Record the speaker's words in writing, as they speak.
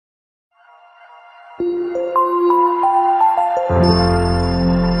Let's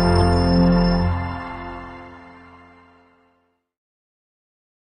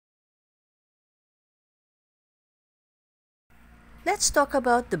talk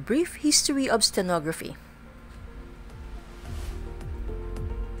about the brief history of stenography.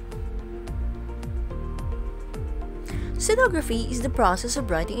 Stenography is the process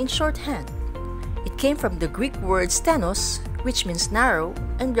of writing in shorthand. It came from the Greek word stenos, which means narrow,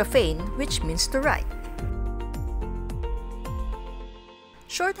 and graphein, which means to write.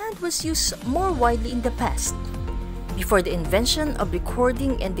 Shorthand was used more widely in the past, before the invention of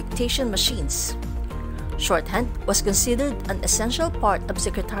recording and dictation machines. Shorthand was considered an essential part of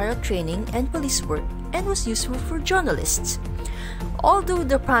secretarial training and police work and was useful for journalists. Although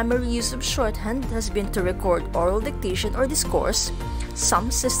the primary use of shorthand has been to record oral dictation or discourse,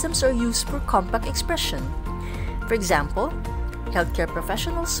 some systems are used for compact expression. For example, healthcare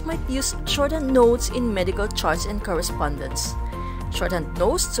professionals might use shorthand notes in medical charts and correspondence. Shorthand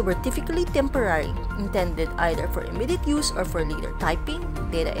notes were typically temporary, intended either for immediate use or for later typing,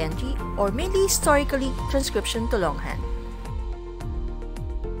 data entry, or mainly historically transcription to longhand.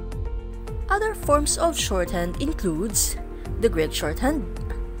 Other forms of shorthand includes the Gregg shorthand,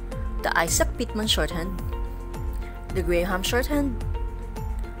 the Isaac Pitman shorthand, the Graham shorthand,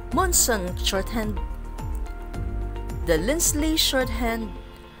 Monson shorthand, the Lindsley shorthand,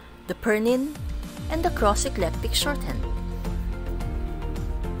 the Pernin, and the cross-eclectic shorthand.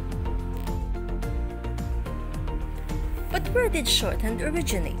 But where did shorthand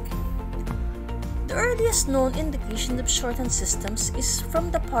originate? The earliest known indication of shorthand systems is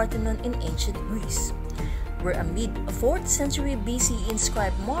from the Parthenon in ancient Greece, where a mid-4th century BCE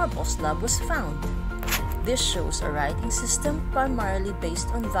inscribed marble slab was found. This shows a writing system primarily based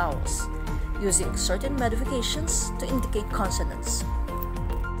on vowels, using certain modifications to indicate consonants.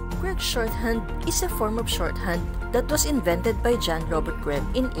 Gregg shorthand is a form of shorthand that was invented by John Robert Gregg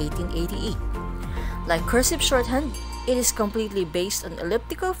in 1888. Like cursive shorthand, it is completely based on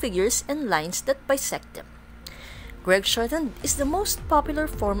elliptical figures and lines that bisect them. Gregg shorthand is the most popular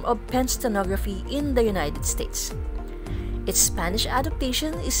form of pen stenography in the United States. Its Spanish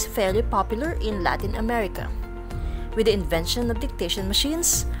adaptation is fairly popular in Latin America. With the invention of dictation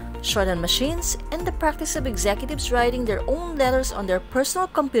machines, shorthand machines, and the practice of executives writing their own letters on their personal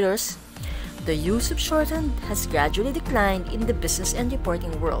computers, the use of shorthand has gradually declined in the business and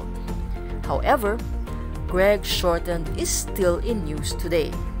reporting world. However, Gregg shorthand is still in use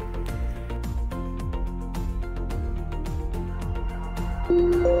today.